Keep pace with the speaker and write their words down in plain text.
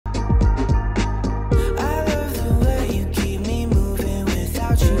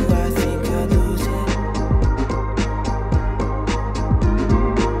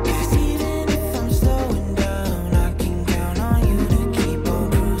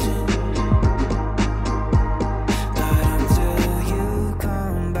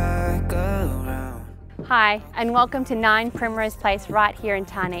Hi, and welcome to 9 Primrose Place right here in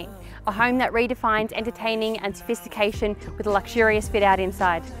Tarneit, a home that redefines entertaining and sophistication with a luxurious fit out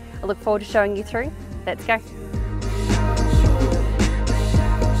inside. I look forward to showing you through. Let's go.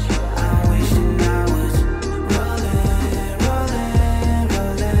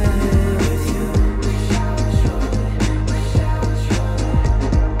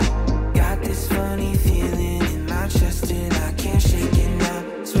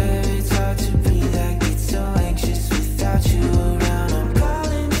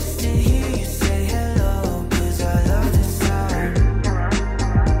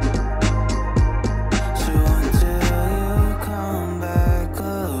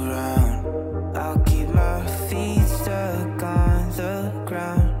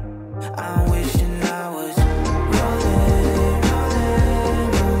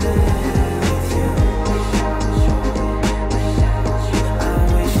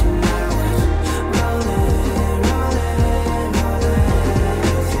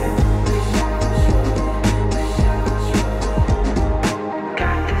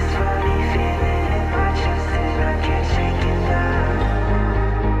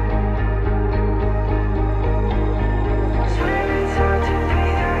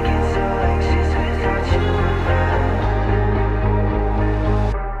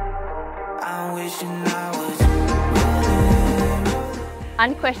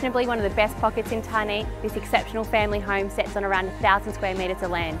 Unquestionably one of the best pockets in Tarneit, this exceptional family home sits on around 1,000 square metres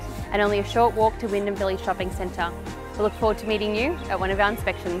of land and only a short walk to Wyndham Village Shopping Centre. We look forward to meeting you at one of our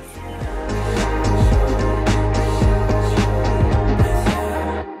inspections.